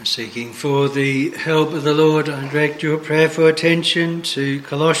Seeking for the help of the Lord, I direct your prayerful attention to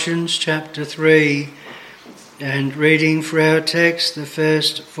Colossians chapter 3 and reading for our text the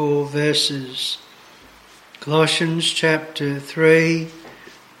first 4 verses. Colossians chapter 3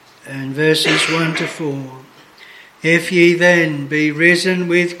 and verses 1 to 4. If ye then be risen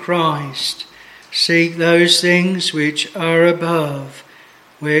with Christ, seek those things which are above,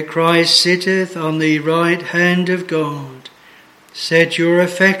 where Christ sitteth on the right hand of God. Set your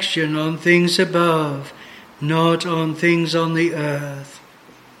affection on things above, not on things on the earth.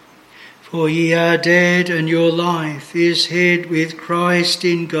 For ye are dead, and your life is hid with Christ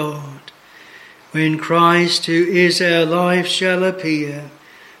in God. When Christ, who is our life, shall appear,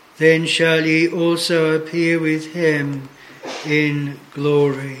 then shall ye also appear with him in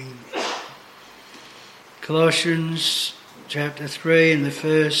glory. Colossians chapter 3 and the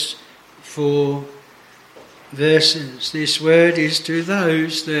first 4 verses. This word is to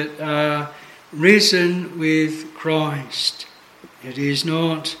those that are risen with Christ. It is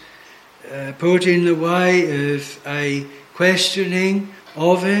not put in the way of a questioning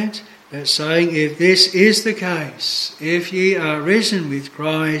of it, but saying, if this is the case, if ye are risen with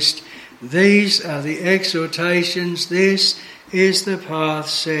Christ, these are the exhortations, this is the path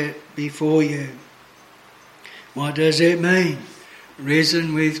set before you. What does it mean?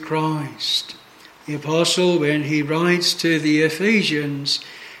 Risen with Christ. The apostle, when he writes to the Ephesians,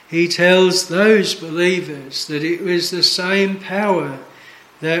 he tells those believers that it was the same power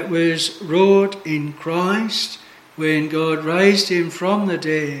that was wrought in Christ when God raised him from the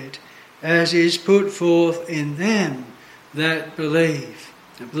dead as is put forth in them that believe.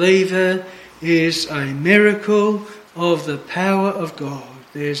 The believer is a miracle of the power of God.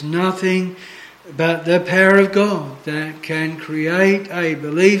 There's nothing but the power of God that can create a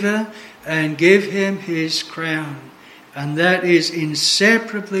believer and give him his crown. And that is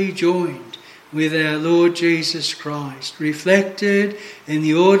inseparably joined with our Lord Jesus Christ, reflected in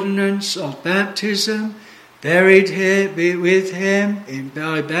the ordinance of baptism, buried here with him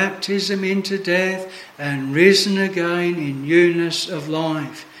by baptism into death, and risen again in newness of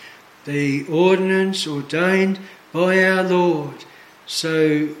life. The ordinance ordained by our Lord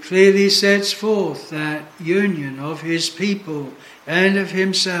so clearly sets forth that union of his people and of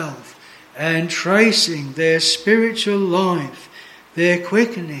himself, and tracing their spiritual life, their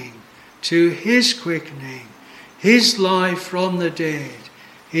quickening to his quickening, his life from the dead,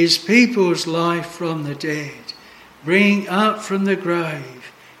 his people's life from the dead, bringing up from the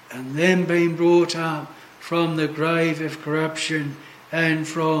grave, and then being brought up from the grave of corruption and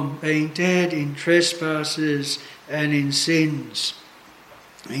from being dead in trespasses and in sins.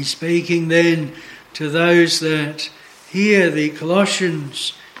 He's speaking then to those that hear the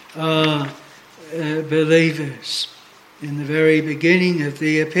Colossians are believers. In the very beginning of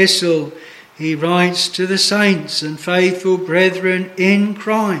the epistle, he writes to the saints and faithful brethren in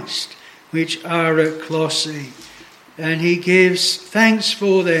Christ, which are at Colossae, and he gives thanks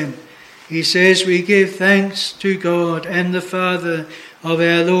for them. He says, we give thanks to God and the Father of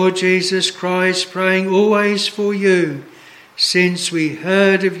our Lord Jesus Christ, praying always for you, since we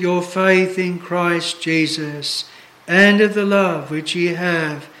heard of your faith in Christ Jesus, and of the love which ye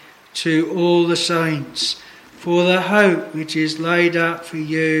have to all the saints, for the hope which is laid up for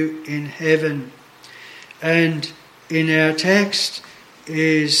you in heaven. And in our text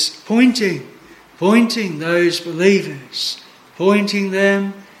is pointing those believers, pointing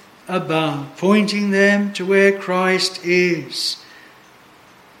them above, pointing them to where Christ is.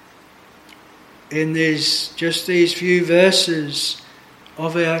 In just these few verses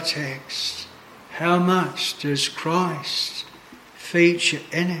of our text, how much does Christ feature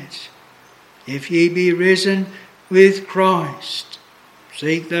in it? If ye be risen with Christ,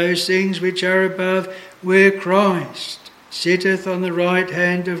 seek those things which are above, where Christ sitteth on the right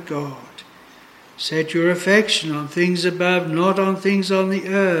hand of God. Set your affection on things above, not on things on the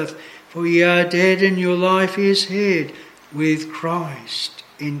earth, for ye are dead, and your life is hid with Christ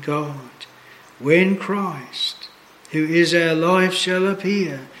in God. When Christ, who is our life, shall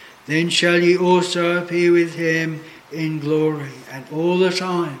appear, then shall ye also appear with him in glory. And all the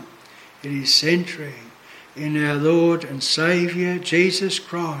time it is centering in our Lord and Saviour Jesus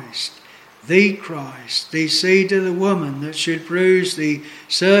Christ, the seed of the woman that should bruise the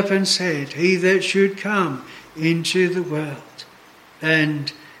serpent's head, he that should come into the world.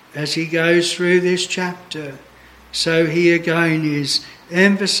 And as he goes through this chapter, so he again is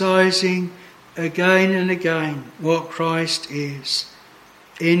emphasising again and again what Christ is.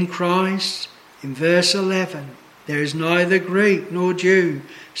 In Christ, in verse 11, There is neither Greek nor Jew,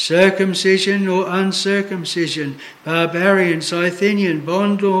 circumcision nor uncircumcision, barbarian, Scythian,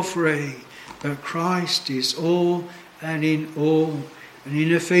 bond or free, but Christ is all and in all. And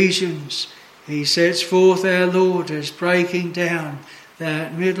in Ephesians, he sets forth our Lord as breaking down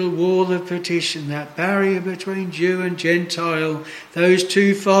that middle wall of partition, that barrier between Jew and Gentile, those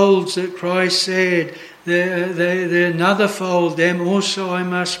two folds that Christ said, the another fold, them also I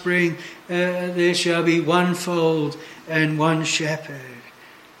must bring, there shall be one fold and one shepherd.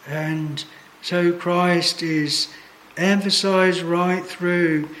 And so Christ is emphasised right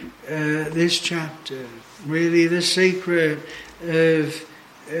through this chapter, really the secret of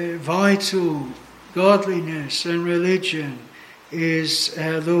vital godliness and religion is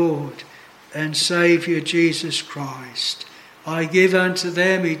our Lord and Saviour Jesus Christ. I give unto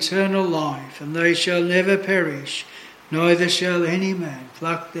them eternal life, and they shall never perish, neither shall any man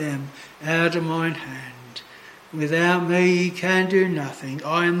pluck them out of mine hand. Without me ye can do nothing.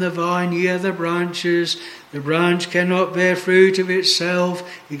 I am the vine, ye are the branches. The branch cannot bear fruit of itself,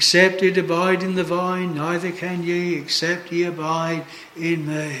 except it abide in the vine, neither can ye, except ye abide in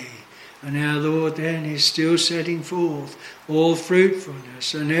me. And our Lord then is still setting forth all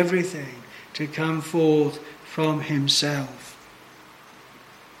fruitfulness and everything to come forth from himself.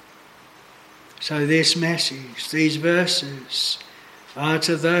 So this message, these verses, are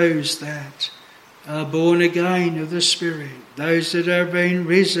to those that are born again of the Spirit, those that have been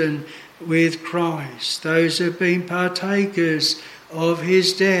risen with Christ, those that have been partakers of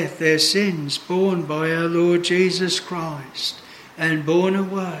his death, their sins borne by our Lord Jesus Christ and borne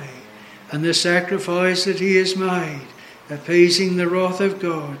away, and the sacrifice that he has made, appeasing the wrath of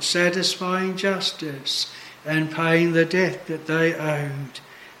God, satisfying justice, and paying the debt that they owed.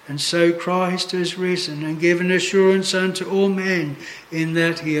 And so Christ has risen and given assurance unto all men in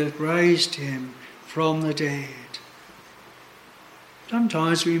that he hath raised him from the dead.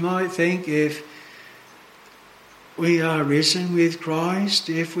 Sometimes we might think if we are risen with Christ,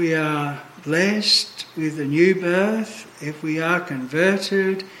 if we are blessed with a new birth, if we are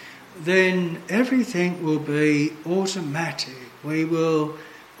converted, then everything will be automatic. We will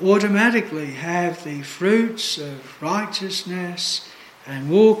automatically have the fruits of righteousness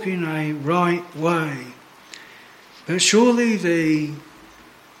and walk in a right way. But surely the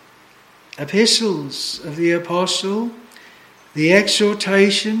epistles of the apostle, the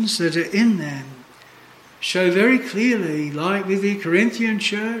exhortations that are in them, show very clearly, like with the Corinthian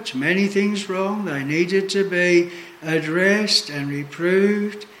church, many things wrong. They needed to be addressed and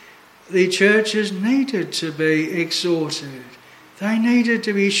reproved. The churches needed to be exhorted. They needed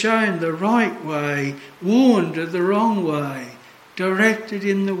to be shown the right way, warned of the wrong way, directed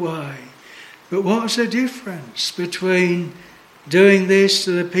in the way. But what's the difference between doing this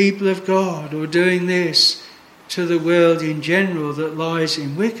to the people of God or doing this to the world in general that lies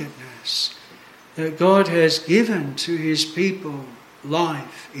in wickedness? That God has given to his people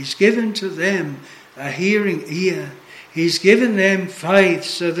life. He's given to them a hearing ear. He's given them faith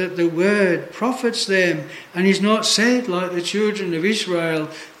so that the word profits them. And he's not said like the children of Israel,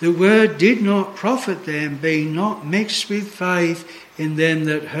 the word did not profit them, being not mixed with faith in them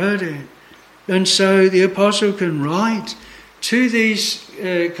that heard it. And so the apostle can write to these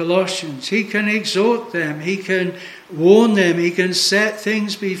Colossians. He can exhort them. He can warn them. He can set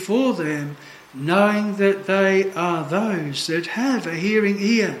things before them, knowing that they are those that have a hearing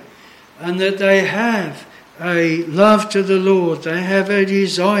ear and that they have a love to the Lord. They have a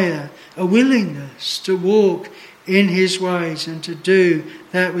desire, a willingness to walk in his ways and to do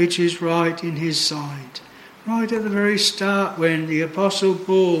that which is right in his sight. Right at the very start, when the Apostle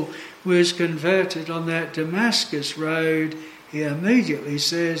Paul was converted on that Damascus road, he immediately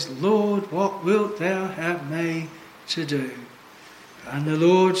says, Lord, what wilt thou have me to do? And the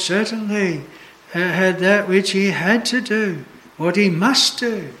Lord certainly had that which he had to do, what he must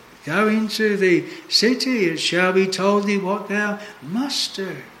do. Go into the city, it shall be told thee what thou must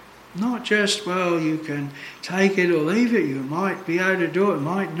do. Not just, well, you can take it or leave it. You might be able to do it,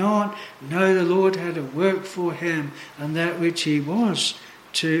 might not. No, the Lord had a work for him and that which he was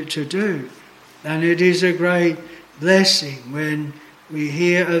to do. And it is a great blessing when we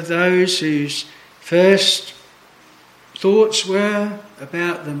hear of those whose first thoughts were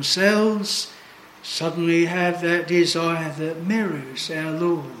about themselves, suddenly have that desire that mirrors our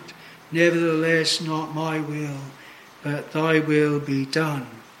Lord. Nevertheless, not my will, but thy will be done.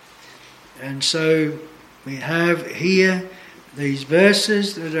 And so we have here these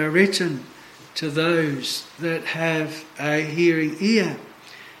verses that are written to those that have a hearing ear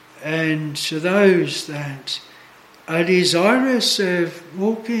and to those that are desirous of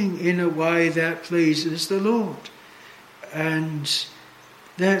walking in a way that pleases the Lord, and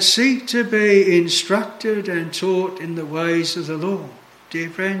that seek to be instructed and taught in the ways of the Lord. Dear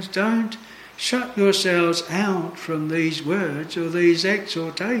friends, don't shut yourselves out from these words or these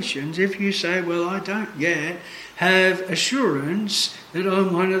exhortations if you say, well, I don't yet have assurance that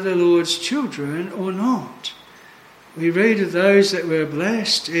I'm one of the Lord's children or not. We read of those that were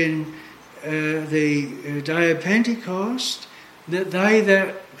blessed in the day of Pentecost, that they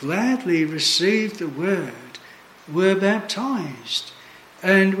that gladly received the word were baptized.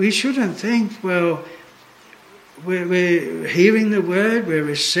 And we shouldn't think, well, we're hearing the word, we're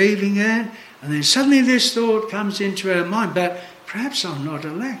receiving it, and then suddenly this thought comes into our mind, but perhaps I'm not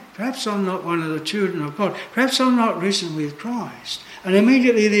elect, perhaps I'm not one of the children of God, perhaps I'm not risen with Christ. And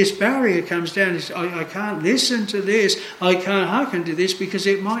immediately this barrier comes down. I can't listen to this, I can't hearken to this because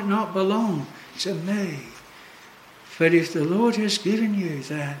it might not belong to me. But if the Lord has given you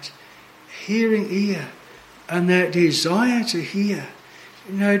that hearing ear and that desire to hear,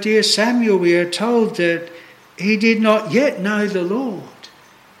 you know, dear Samuel, we are told that he did not yet know the Lord,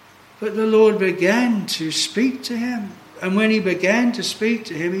 but the Lord began to speak to him. And when he began to speak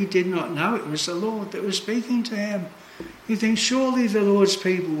to him, he did not know it was the Lord that was speaking to him. You think surely the Lord's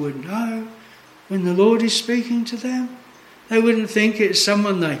people would know when the Lord is speaking to them. They wouldn't think it's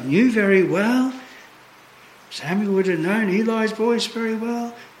someone they knew very well. Samuel would have known Eli's voice very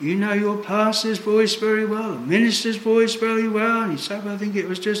well. You know your pastor's voice very well, the minister's voice very well. And you say, well, I think it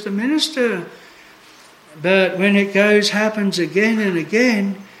was just a minister. But when it happens again and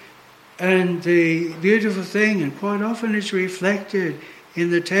again, and the beautiful thing, and quite often it's reflected in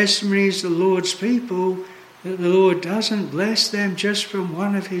the testimonies of the Lord's people, that the Lord doesn't bless them just from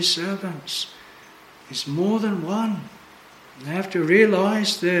one of his servants. It's more than one. They have to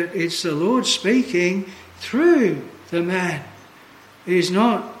realise that it's the Lord speaking through the man. It is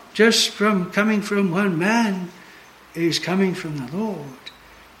not just coming from one man, it is coming from the Lord.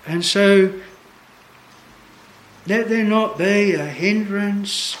 And so let there not be a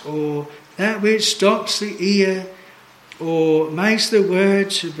hindrance or that which stops the ear or makes the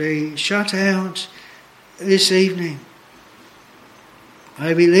word to be shut out this evening.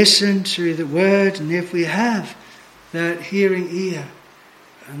 May we listen to the word, and if we have that hearing ear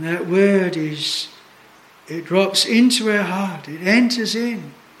and that word it drops into our heart, it enters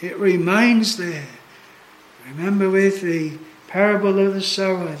in, it remains there. Remember with the parable of the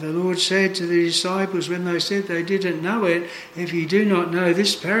sower, the Lord said to the disciples when they said they didn't know it, if you do not know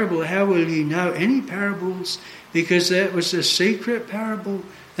this parable, how will you know any parables? Because that was a secret parable.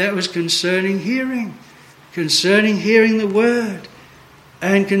 That was concerning hearing the word,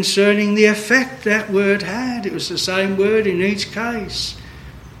 and concerning the effect that word had. It was the same word in each case,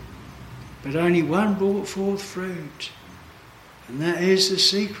 but only one brought forth fruit. And that is the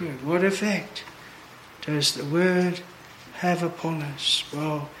secret. What effect does the word have upon us?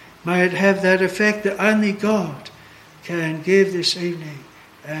 Well, may it have that effect that only God can give this evening,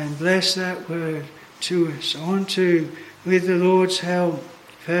 and bless that word to us. I want to, with the Lord's help,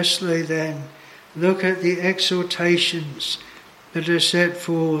 firstly then, look at the exhortations that are set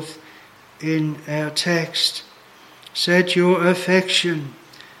forth in our text. Set your affection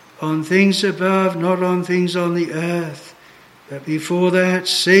on things above, not on things on the earth. But before that,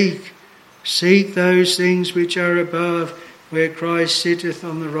 seek those things which are above, where Christ sitteth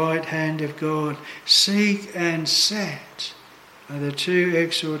on the right hand of God. Seek and set are the two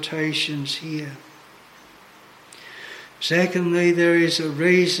exhortations here. Secondly, there is a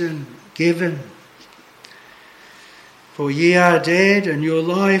reason given. For ye are dead, and your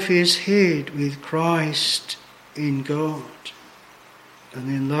life is hid with Christ in God. And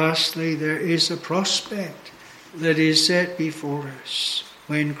then lastly, there is a prospect that is set before us.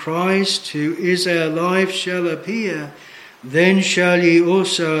 When Christ, who is our life, shall appear, then shall ye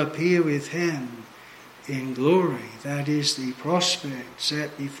also appear with him in glory. That is the prospect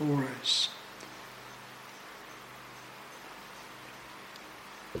set before us.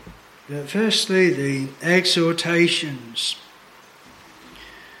 But firstly, the exhortations.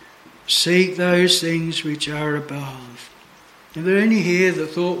 Seek those things which are above. Are there any here that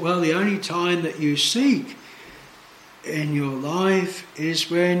thought, well, the only time that you seek in your life is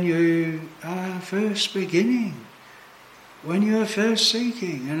when you are first beginning, when you are first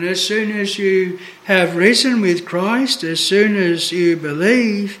seeking? And as soon as you have risen with Christ, as soon as you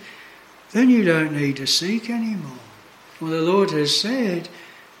believe, then you don't need to seek anymore. Well, the Lord has said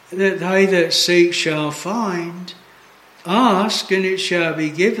that they that seek shall find, ask and it shall be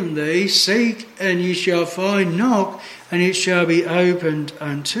given thee, seek and ye shall find, knock and it shall be opened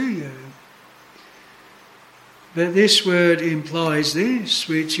unto you. But this word implies this,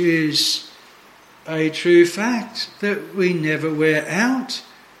 which is a true fact, that we never wear out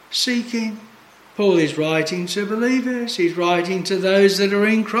seeking. Paul is writing to believers, he's writing to those that are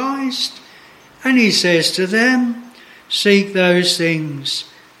in Christ, and he says to them, seek those things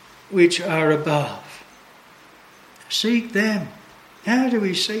which are above. Seek them. How do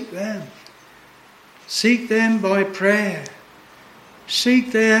we seek them? Seek them by prayer.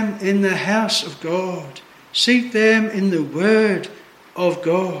 Seek them in the house of God. Seek them in the word of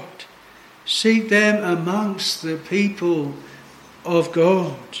God. Seek them amongst the people of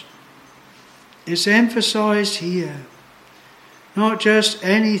God. It's emphasized here, not just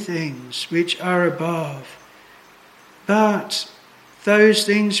any things which are above, but those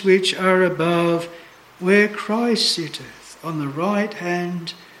things which are above where Christ sitteth on the right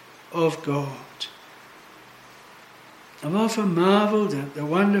hand of God. I've often marvelled at the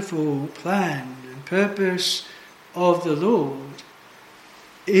wonderful plan and purpose of the Lord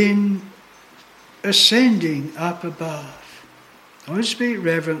in ascending up above. I would speak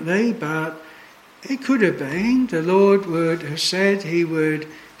reverently, but it could have been the Lord would have said he would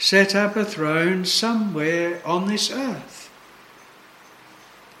set up a throne somewhere on this earth.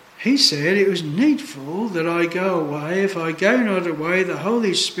 He said it was needful that I go away. If I go not away, the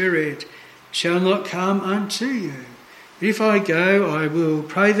Holy Spirit shall not come unto you. If I go, I will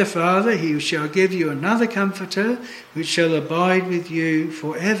pray the Father, he shall give you another comforter, which shall abide with you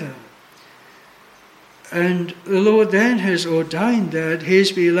forever. And the Lord then has ordained that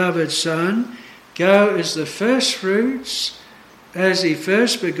his beloved Son go as the first fruits, as the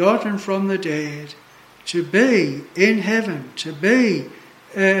first begotten from the dead, to be in heaven, to be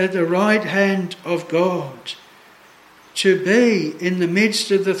at the right hand of God, to be in the midst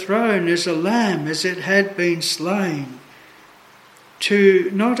of the throne as a lamb as it had been slain,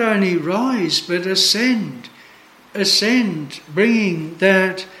 to not only rise but ascend, bringing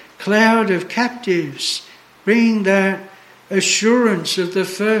that cloud of captives, bringing that assurance of the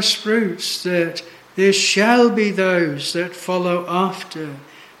first fruits that there shall be those that follow after.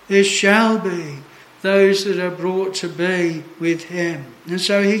 There shall be those that are brought to be with him. And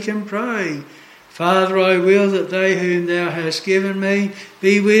so he can pray, Father, I will that they whom thou hast given me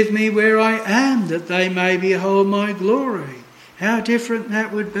be with me where I am, that they may behold my glory. How different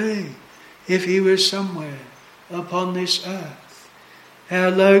that would be if he was somewhere upon this earth. How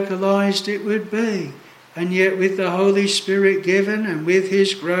localized it would be. And yet with the Holy Spirit given and with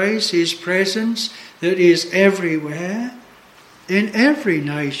his grace, his presence that is everywhere, in every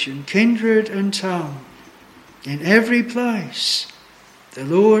nation, kindred and tongue, in every place, the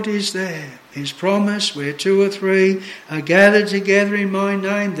Lord is there. His promise, where two or three are gathered together in my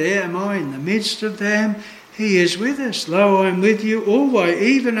name, there am I in the midst of them. He is with us. Lo, I am with you always,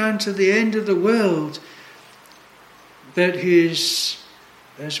 even unto the end of the world. But his,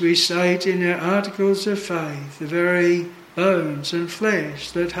 as we say it in our articles of faith, the very bones and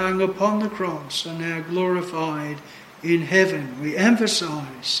flesh that hung upon the cross are now glorified in heaven. We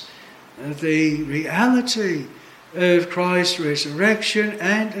emphasize the reality of Christ's resurrection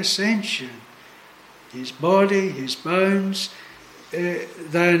and ascension. His body, his bones, they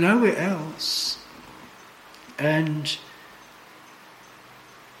are nowhere else. And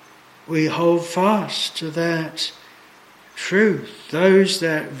we hold fast to that truth. Those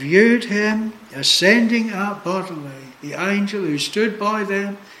that viewed him ascending up bodily, the angel who stood by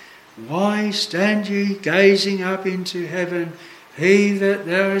them, why stand ye gazing up into heaven? He that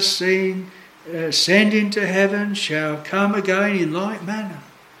thou hast seen ascend into heaven shall come again in like manner.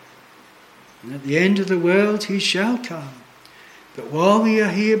 And at the end of the world he shall come. But while we are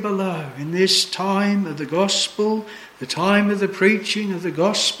here below, in this time of the gospel, the time of the preaching of the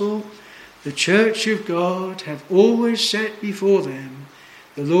gospel, the church of God have always set before them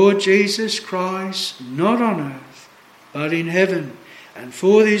the Lord Jesus Christ, not on earth, but in heaven. And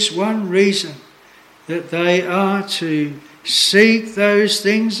for this one reason, that they are to seek those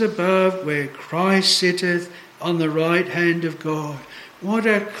things above where Christ sitteth on the right hand of God. What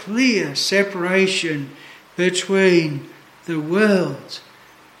a clear separation between the world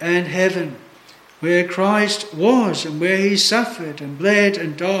and heaven, where Christ was and where he suffered and bled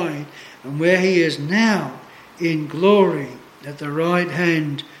and died, and where he is now in glory at the right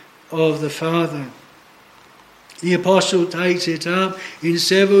hand of the Father. The apostle takes it up in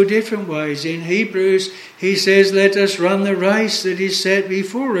several different ways. In Hebrews, he says, let us run the race that is set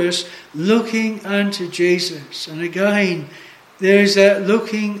before us, looking unto Jesus. And again, there is that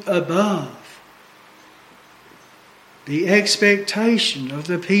looking above. The expectation of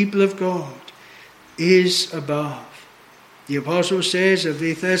the people of God is above. The apostle says of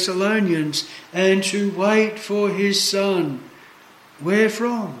the Thessalonians, and to wait for his Son. Where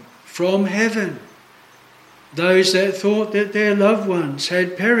from? From heaven. Those that thought that their loved ones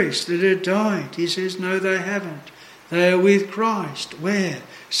had perished, that had died, he says, no, they haven't. They are with Christ. Where?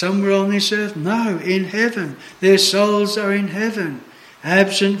 Somewhere on this earth? No, in heaven. Their souls are in heaven,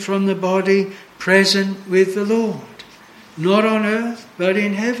 absent from the body, present with the Lord. Not on earth, but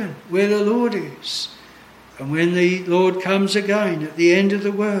in heaven, where the Lord is. And when the Lord comes again at the end of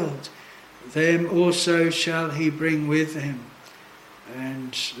the world, them also shall he bring with him.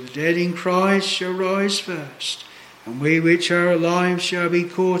 And the dead in Christ shall rise first, and we which are alive shall be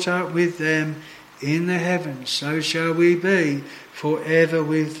caught up with them in the heavens. So shall we be forever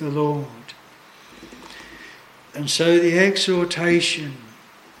with the Lord. And so the exhortation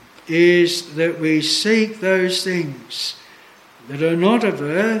is that we seek those things that are not of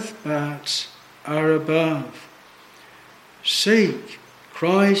earth but are above. Seek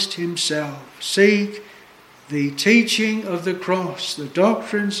Christ himself. Seek the teaching of the cross, the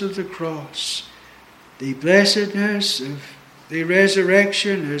doctrines of the cross, the blessedness of the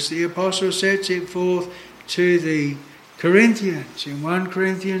resurrection as the apostle sets it forth to the Corinthians in 1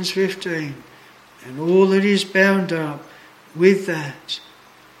 Corinthians 15, and all that is bound up with that.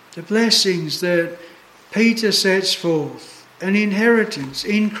 The blessings that Peter sets forth, an inheritance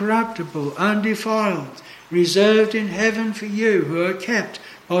incorruptible, undefiled, reserved in heaven for you who are kept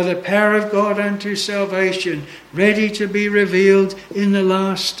by the power of God unto salvation, ready to be revealed in the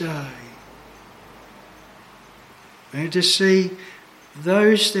last day. We're to see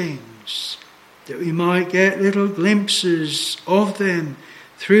those things, that we might get little glimpses of them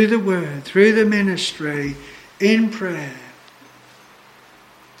through the word, through the ministry, in prayer.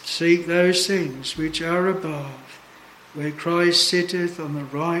 Seek those things which are above, where Christ sitteth on the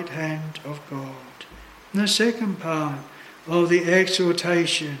right hand of God. And the second part of the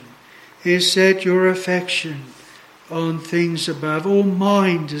exhortation is set your affection on things above, or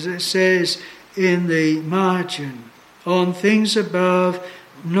mind, as it says in the margin, on things above,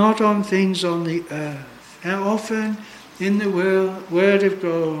 not on things on the earth. How often in the Word of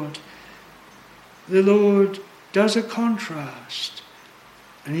God the Lord does a contrast,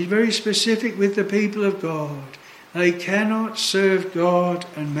 and he's very specific with the people of God. They cannot serve God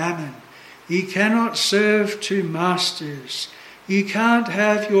and mammon. You cannot serve two masters. You can't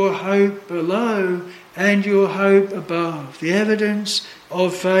have your hope below and your hope above. The evidence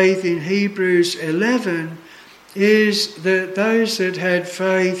of faith in Hebrews 11 is that those that had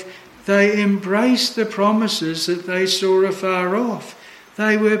faith, they embraced the promises that they saw afar off.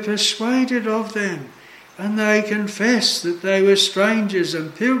 They were persuaded of them, and they confessed that they were strangers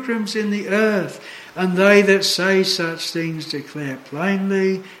and pilgrims in the earth. And they that say such things declare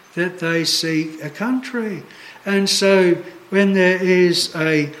plainly that they seek a country. And so when there is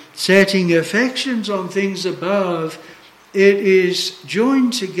a setting affections on things above, it is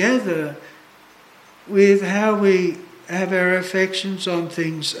joined together with how we have our affections on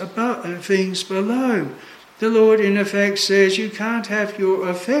things above, things below. The Lord in effect says you can't have your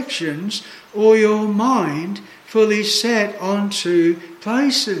affections or your mind fully set onto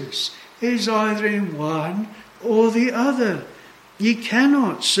places. It is either in one or the other. You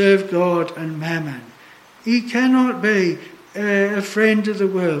cannot serve God and mammon. You cannot be a friend of the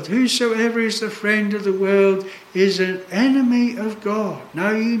world. Whosoever is the friend of the world is an enemy of God.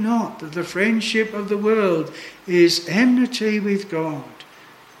 Know ye not that the friendship of the world is enmity with God?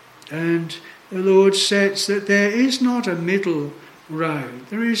 And the Lord sets that there is not a middle road.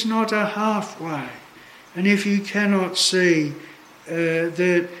 There is not a halfway. And if you cannot see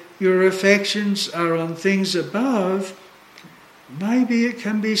that your affections are on things above, maybe it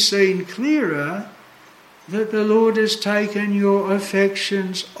can be seen clearer that the Lord has taken your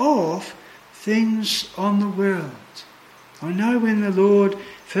affections off things on the world. I know when the Lord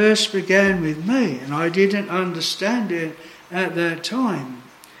first began with me, and I didn't understand it at that time,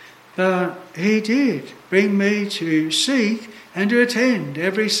 but he did bring me to seek and to attend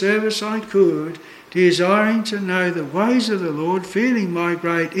every service I could, desiring to know the ways of the Lord, feeling my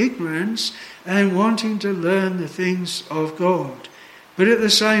great ignorance and wanting to learn the things of God. But at the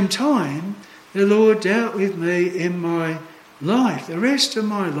same time, the Lord dealt with me in my life, the rest of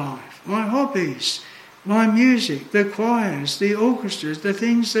my life, my hobbies, my music, the choirs, the orchestras, the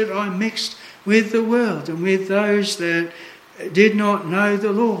things that I mixed with the world and with those that did not know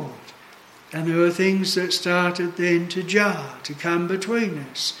the Lord. And there were things that started then to jar, to come between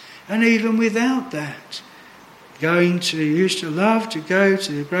us. And even without that, used to love to go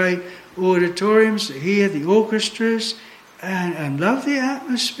to the great auditoriums to hear the orchestras and love the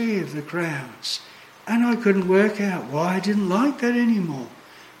atmosphere of the crowds. And I couldn't work out why I didn't like that anymore.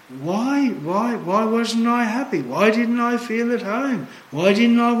 Why wasn't I happy? Why didn't I feel at home? Why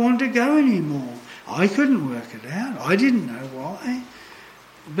didn't I want to go anymore? I couldn't work it out. I didn't know why.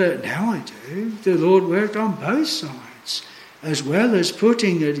 But now I do. The Lord worked on both sides. As well as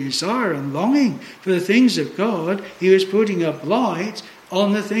putting a desire and longing for the things of God, he was putting a blight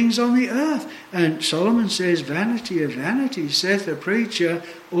on the things on the earth. And Solomon says, vanity of vanity, saith the preacher,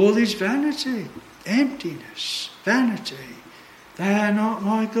 all is vanity, emptiness, vanity. They are not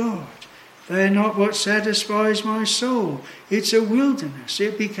my God. They are not what satisfies my soul. It's a wilderness.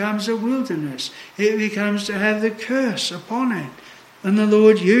 It becomes a wilderness. It becomes to have the curse upon it. And the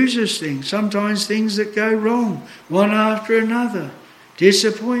Lord uses things, sometimes things that go wrong, one after another,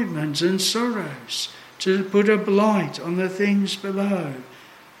 disappointments and sorrows, to put a blight on the things below.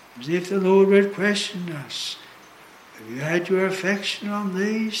 As if the Lord would question us. Have you had your affection on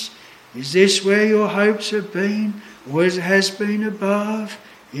these? Is this where your hopes have been? Or has been above?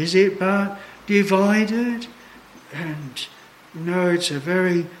 Is it but divided? And it's a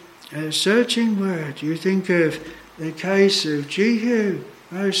very searching word. You think of the case of Jehu,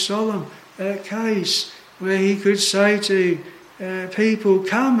 most solemn case, where he could say to people,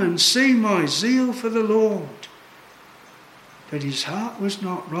 come and see my zeal for the Lord. But his heart was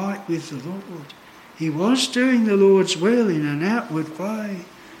not right with the Lord. He was doing the Lord's will in an outward way,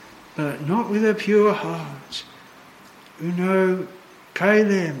 but not with a pure heart.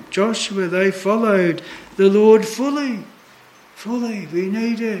 Caleb, Joshua, they followed the Lord fully. We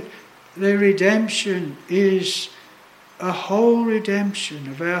need it. The redemption is a whole redemption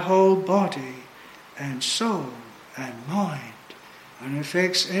of our whole body and soul and mind, and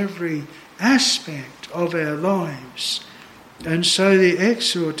affects every aspect of our lives. And so the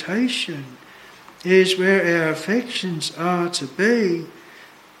exhortation is where our affections are to be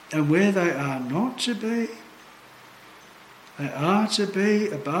and where they are not to be. They are to be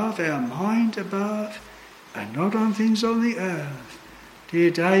above, our mind above, and not on things on the earth. Dear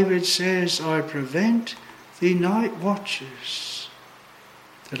David says, I prevent the night watches,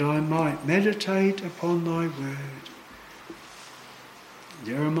 that I might meditate upon thy word.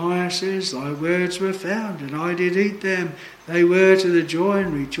 Jeremiah says, thy words were found, and I did eat them. They were to the joy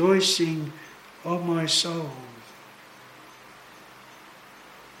and rejoicing of my soul.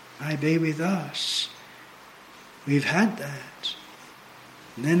 May be with us. We've had that.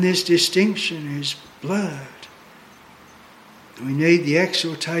 And then this distinction is blurred. We need the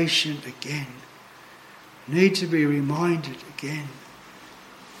exhortation again. We need to be reminded again.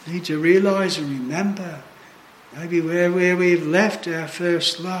 We need to realise and remember maybe where we've left our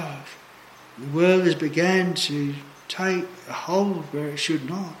first love. The world has begun to take a hold where it should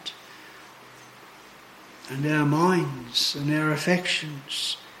not. And our minds and our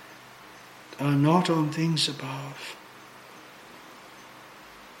affections are not on things above.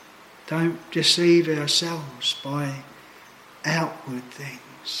 Don't deceive ourselves by outward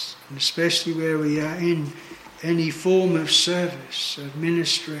things, and especially where we are in any form of service, of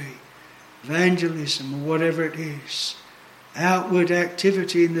ministry, evangelism, or whatever it is. Outward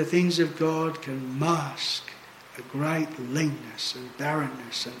activity in the things of God can mask a great leanness and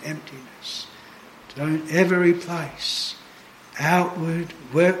barrenness and emptiness. Don't ever replace outward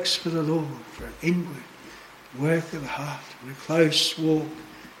works for the Lord for an inward work of the heart and a close walk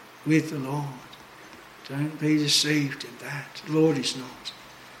with the Lord. Don't be deceived in that. The Lord is not.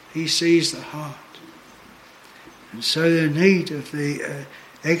 He sees the heart. And so the need of the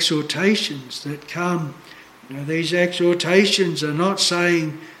exhortations that come, these exhortations are not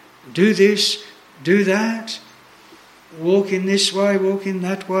saying, do this, do that, walk in this way, walk in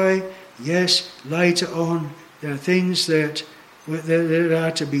that way. Yes, later on there are things that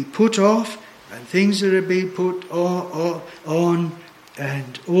are to be put off and things that are to be put on,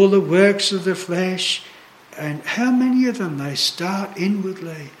 and all the works of the flesh. And how many of them? They start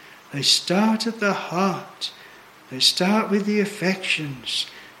inwardly. They start at the heart. They start with the affections.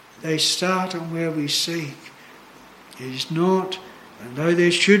 They start on where we seek. It is not, and though there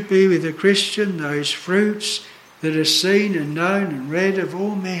should be with a Christian those fruits that are seen and known and read of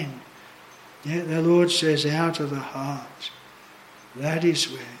all men, yet the Lord says out of the heart. That is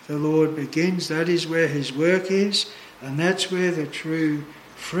where the Lord begins. That is where his work is. And that's where the true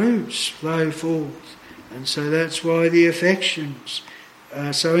fruits flow forth. And so that's why the affections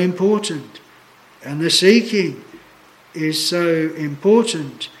are so important. And the seeking is so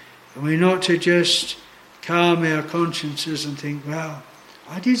important. And we're not to just calm our consciences and think, well,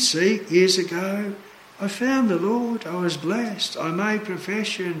 I did seek years ago. I found the Lord. I was blessed. I made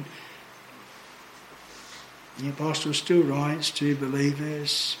profession. The apostle still writes to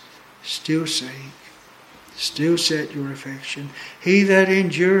believers, still seek. Still set your affection. He that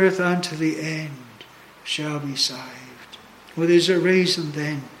endureth unto the end shall be saved. Well, there's a reason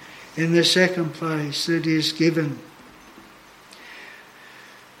then, in the second place, that is given.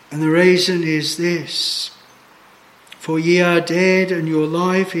 And the reason is this: for ye are dead, and your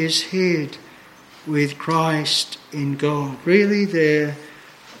life is hid with Christ in God. Really, there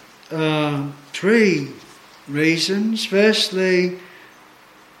are three reasons. Firstly,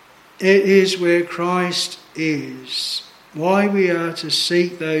 it is where Christ is. Why we are to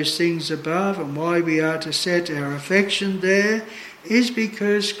seek those things above and why we are to set our affection there is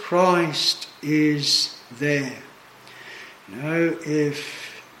because Christ is there. You know,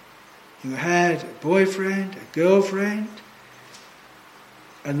 if you had a boyfriend, a girlfriend,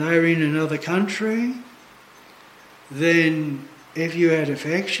 and they were in another country, then if you had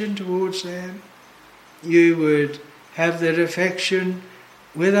affection towards them, you would have that affection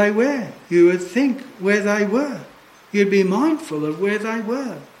where they were. You would think where they were. You'd be mindful of where they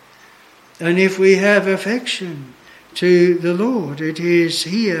were. And if we have affection to the Lord, it is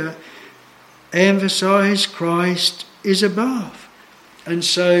here emphasised Christ is above. And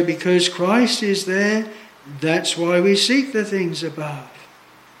so because Christ is there, that's why we seek the things above.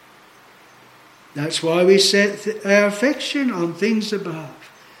 That's why we set our affection on things above.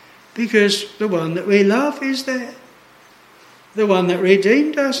 Because the one that we love is there. The one that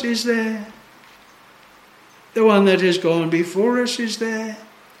redeemed us is there. The one that has gone before us is there.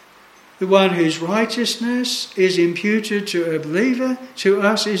 The one whose righteousness is imputed to a believer, to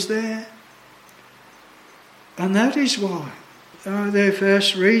us, is there. And that is why, the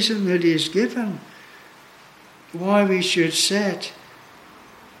first reason that is given, why we should set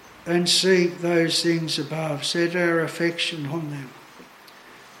and seek those things above, set our affection on them.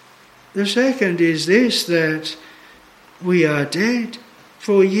 The second is this, that we are dead,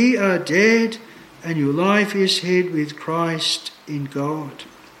 for ye are dead, and your life is hid with Christ in God.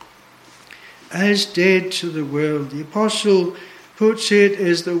 As dead to the world. The apostle puts it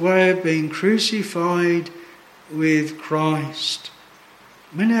as the way of being crucified with Christ.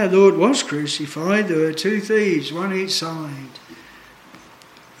 When our Lord was crucified, there were two thieves, one each side.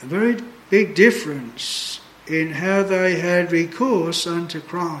 A very big difference in how they had recourse unto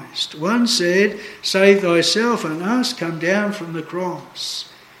Christ. One said, "Save thyself and us, come down from the cross."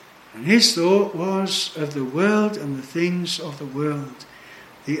 And his thought was of the world and the things of the world.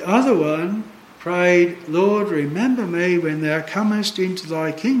 The other one prayed, "Lord, remember me when thou comest into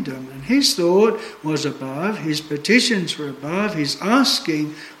thy kingdom." And his thought was above, his petitions were above, his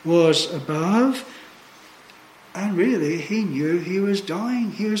asking was above. And really, he knew he was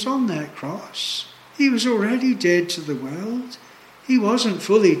dying. He was on that cross. He was already dead to the world. He wasn't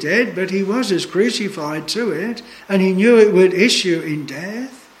fully dead, but he was as crucified to it, and he knew it would issue in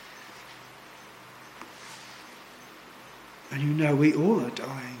death. And you know, we all are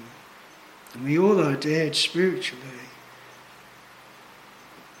dying, and we all are dead spiritually.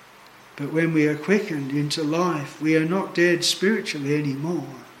 But when we are quickened into life, we are not dead spiritually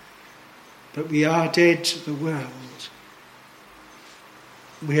anymore, but we are dead to the world.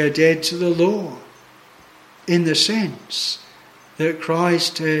 We are dead to the law, in the sense that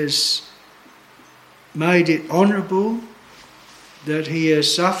Christ has made it honourable, that he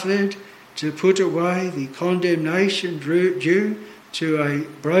has suffered to put away the condemnation due to a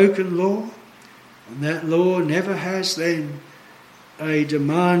broken law, and that law never has then a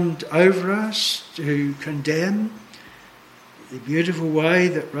demand over us to condemn. The beautiful way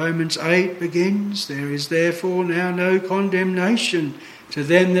that Romans 8 begins, "There is therefore now no condemnation to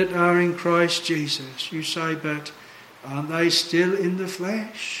them that are in Christ Jesus." You say, but aren't they still in the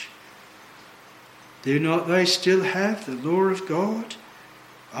flesh? Do not they still have the law of God?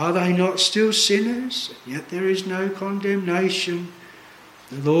 Are they not still sinners? And yet there is no condemnation.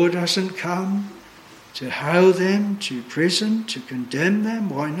 The law doesn't come to hale them to prison, to condemn them.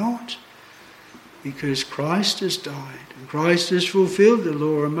 Why not? Because Christ has died, and Christ has fulfilled the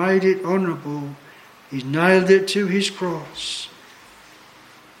law and made it honourable. He's nailed it to his cross.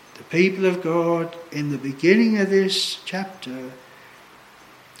 The people of God, in the beginning of this chapter,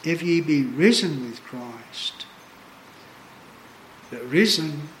 if ye be risen with Christ. But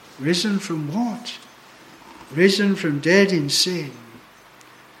risen from what? Risen from dead in sin.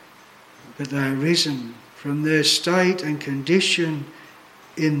 But they are risen from their state and condition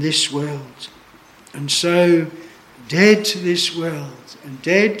in this world. And so, dead to this world, and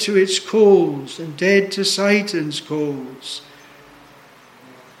dead to its calls, and dead to Satan's calls.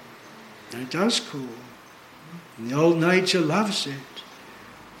 And it does call. And the old nature loves it.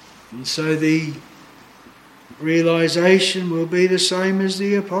 And so the realization will be the same as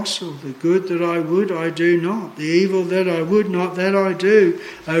the apostle. The good that I would, I do not. The evil that I would not, that I do.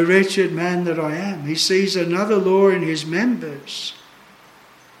 O wretched man that I am. He sees another law in his members.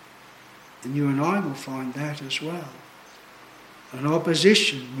 And you and I will find that as well. An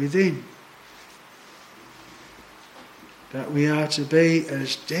opposition within. That we are to be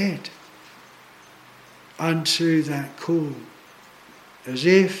as dead unto that call. As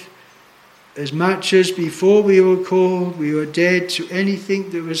if, as much as before we were called, we were dead to anything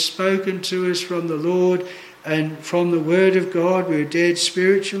that was spoken to us from the Lord and from the Word of God, we were dead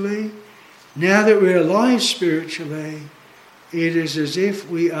spiritually. Now that we're alive spiritually, it is as if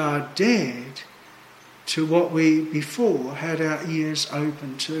we are dead to what we before had our ears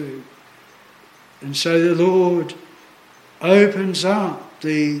open to. And so the Lord opens up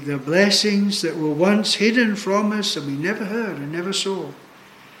the blessings that were once hidden from us and we never heard and never saw.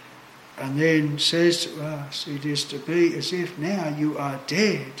 And then says to us, it is to be as if now you are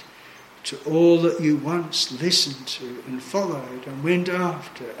dead to all that you once listened to and followed and went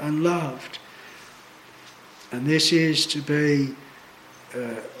after and loved. And this is to be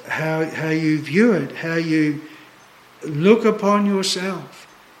how you view it, how you look upon yourself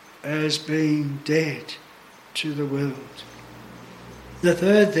as being dead to the world. The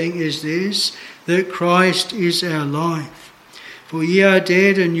third thing is this, that Christ is our life. For ye are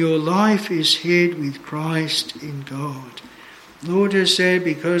dead, and your life is hid with Christ in God. The Lord has said,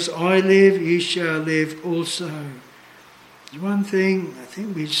 because I live, ye shall live also. There's one thing I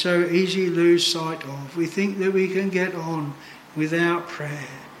think we so easily lose sight of. We think that we can get on without prayer.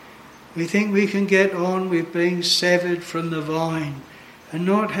 We think we can get on with being severed from the vine and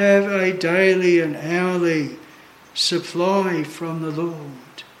not have a daily and hourly supply from the Lord.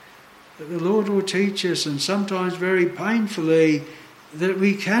 But the Lord will teach us, and sometimes very painfully, that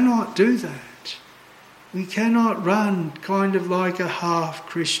we cannot do that. We cannot run kind of like a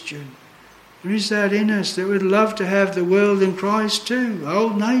half-Christian. There is that in us that would love to have the world and Christ too.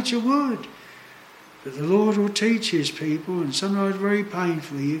 Old nature would. But the Lord will teach his people, and sometimes very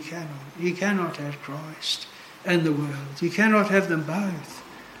painfully, you cannot. You cannot have Christ and the world. You cannot have them both.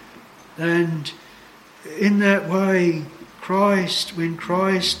 And in that way, Christ, when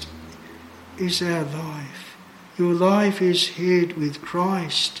Christ is our life, your life is hid with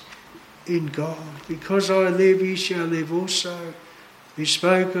Christ in God. Because I live, ye shall live also. We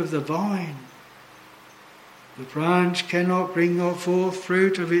spoke of the vine. The branch cannot bring forth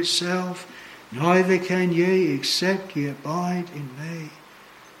fruit of itself, neither can ye, except ye abide in me.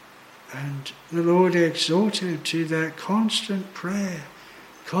 And the Lord exhorted to that constant prayer,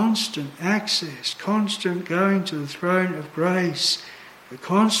 constant access, constant going to the throne of grace, the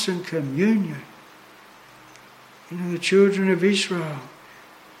constant communion. You know, the children of Israel,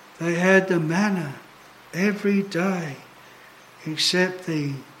 they had the manna every day except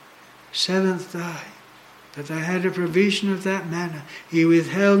the seventh day. But they had a provision of that manna. He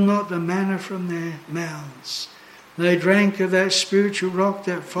withheld not the manna from their mouths. They drank of that spiritual rock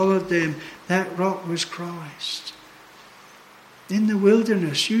that followed them. That rock was Christ. In the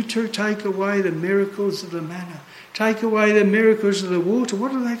wilderness, you take away the miracles of the manna. Take away the miracles of the water.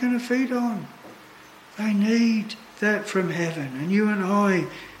 What are they going to feed on? They need that from heaven. And you and I,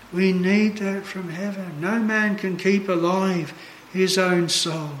 we need that from heaven. No man can keep alive his own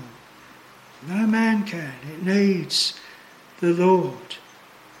soul. No man can. It needs the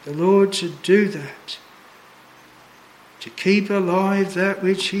Lord to do that, to keep alive that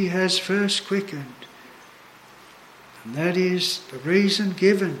which he has first quickened. And that is the reason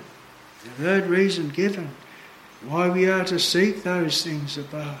given, the third reason given, why we are to seek those things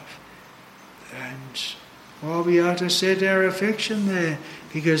above, and why we are to set our affection there,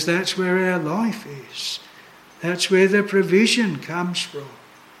 because that's where our life is. That's where the provision comes from.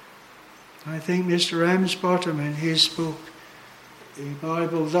 I think Mr. Ramsbottom in his book, The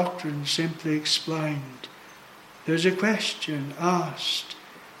Bible Doctrine, simply explained. There's a question asked,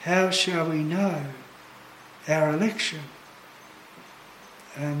 how shall we know our election?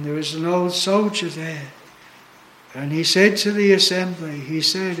 And there was an old soldier there, and he said to the assembly, he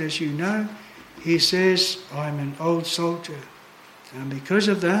said, as you know, he says, I'm an old soldier. And because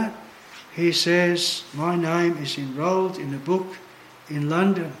of that, he says, my name is enrolled in a book in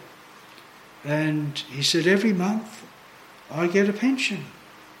London. And he said, every month I get a pension.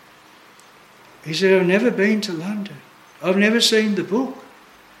 He said, I've never been to London. I've never seen the book.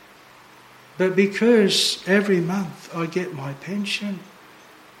 But because every month I get my pension,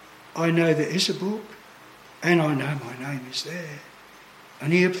 I know there is a book and I know my name is there.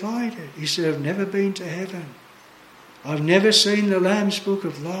 And he applied it. He said, I've never been to heaven. I've never seen the Lamb's Book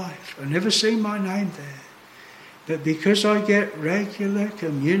of Life. I've never seen my name there. but because I get regular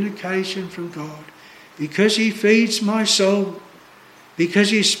communication from God, because he feeds my soul, because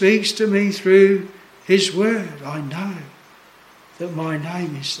he speaks to me through his word, I know that my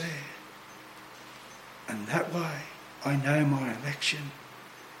name is there. And that way I know my election.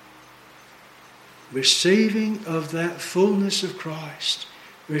 Receiving of that fullness of Christ,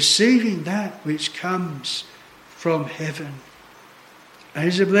 receiving that which comes from heaven. And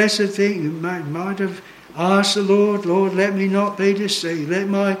it's a blessed thing. You might have asked the Lord, Lord, let me not be deceived. Let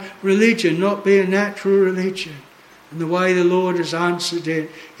my religion not be a natural religion. And the way the Lord has answered it,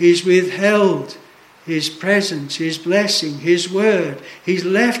 he's withheld his presence, his blessing, his word. He's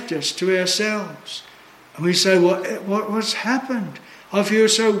left us to ourselves. And we say, what's happened? I feel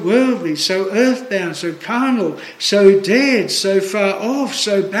so worldly, so earthbound, so carnal, so dead, so far off,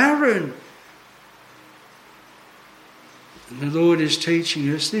 so barren. And the Lord is teaching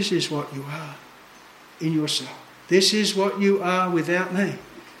us, this is what you are in yourself. This is what you are without me.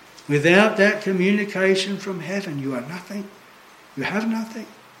 Without that communication from heaven, you are nothing. You have nothing.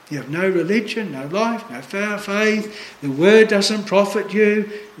 You have no religion, no life, no faith. The word doesn't profit you.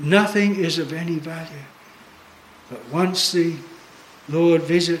 Nothing is of any value. But once the Lord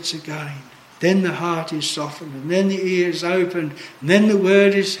visits again, then the heart is softened, and then the ear is opened, and then the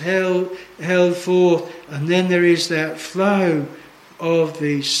word is held forth, and then there is that flow of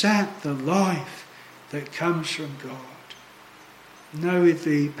the sap, the life that comes from God. Know with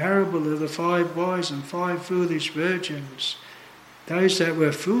the parable of the 5 wise and 5 foolish virgins, those that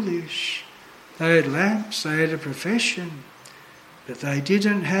were foolish, they had lamps, they had a profession, but they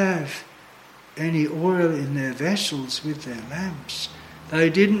didn't have any oil in their vessels with their lamps. They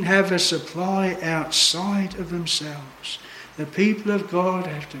didn't have a supply outside of themselves. The people of God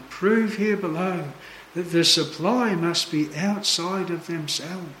have to prove here below that the supply must be outside of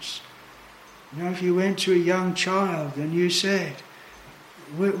themselves. You know, if you went to a young child and you said,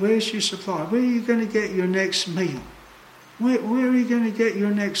 where's your supply? Where are you going to get your next meal? Where are you going to get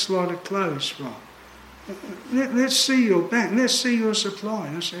your next lot of clothes from? Let's see your bank. Let's see your supply.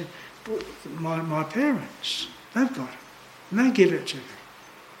 And I said, my parents, they've got it. And they give it to me.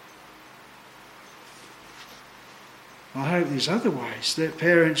 I hope there's other ways that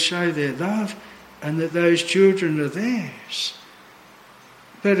parents show their love and that those children are theirs.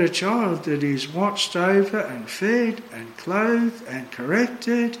 But a child that is watched over and fed and clothed and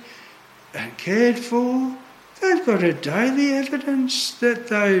corrected and cared for, they've got a daily evidence that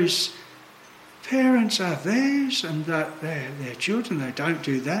those parents are theirs and that they're their children. They don't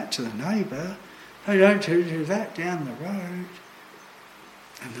do that to the neighbour. They don't do that down the road.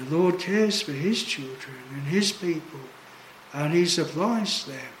 And the Lord cares for his children and his people, and he supplies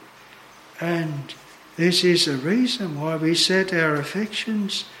them. And this is a reason why we set our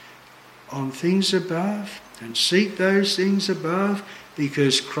affections on things above and seek those things above,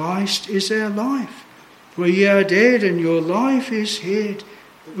 because Christ is our life. For ye are dead, and your life is hid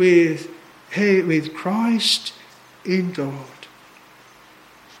with Christ in God.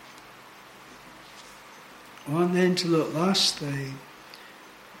 I want then to look lastly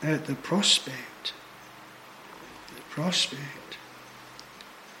at the prospect. The prospect.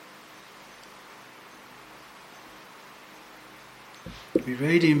 We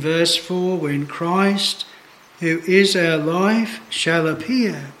read in verse 4, when Christ, who is our life, shall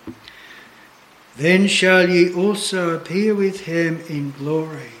appear, then shall ye also appear with him in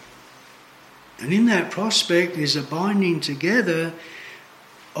glory. And in that prospect is a binding together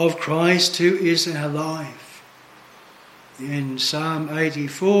of Christ, who is our life. In Psalm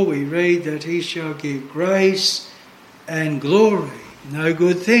 84 we read that he shall give grace and glory. No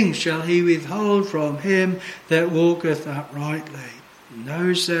good thing shall he withhold from him that walketh uprightly. And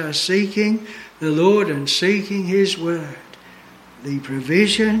those that are seeking the Lord and seeking his word, the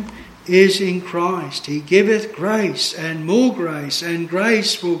provision is in Christ. He giveth grace and more grace and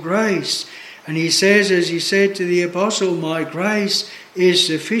grace for grace. And he says, as he said to the apostle, my grace is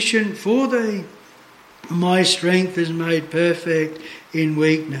sufficient for thee. My strength is made perfect in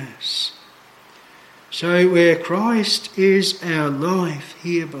weakness. So where Christ is our life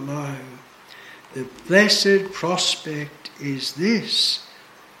here below, the blessed prospect is this: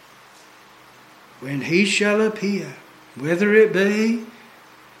 when he shall appear, whether it be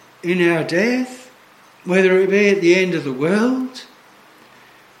in our death, whether it be at the end of the world,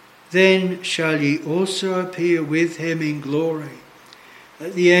 then shall ye also appear with him in glory.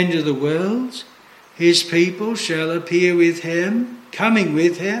 At the end of the world, his people shall appear with him, coming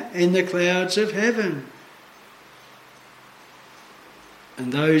with him in the clouds of heaven.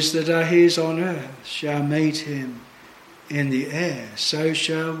 And those that are his on earth shall meet him in the air. So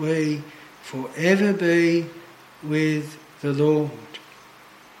shall we forever be with the Lord.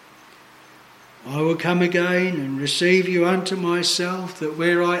 I will come again and receive you unto myself, that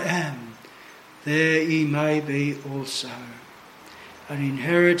where I am, there ye may be also. An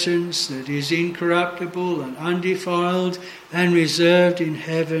inheritance that is incorruptible and undefiled and reserved in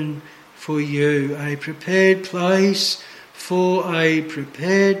heaven for you, a prepared place for a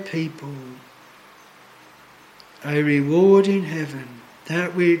prepared people, a reward in heaven,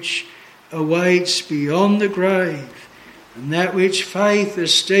 that which awaits beyond the grave, and that which faith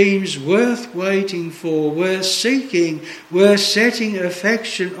esteems worth waiting for, worth seeking, worth setting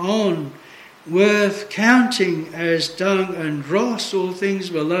affection on, worth counting as dung and dross, all things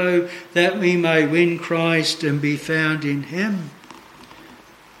below, that we may win Christ and be found in him.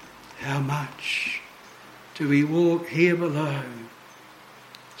 How much do we walk here below,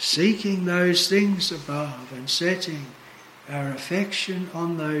 seeking those things above and setting our affection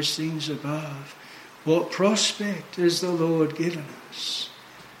on those things above? What prospect has the Lord given us?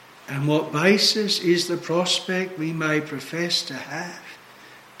 And what basis is the prospect we may profess to have?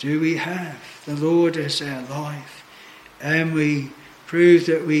 Do we have the Lord as our life? And we prove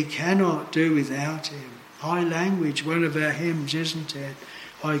that we cannot do without him. High language, one of our hymns, isn't it?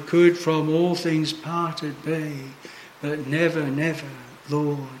 I could from all things parted be, but never, never,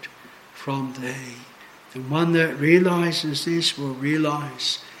 Lord, from thee. The one that realises this will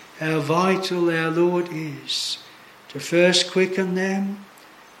realise how vital our Lord is, to first quicken them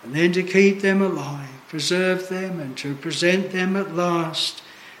and then to keep them alive, preserve them and to present them at last.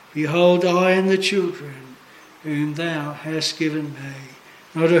 Behold, I and the children whom thou hast given me,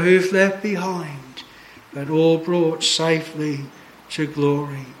 not a hoof left behind, but all brought safely to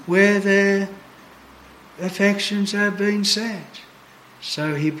glory. Where their affections have been set,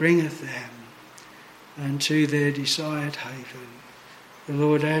 so he bringeth them unto their desired haven. The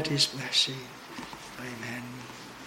Lord add his blessing. Amen.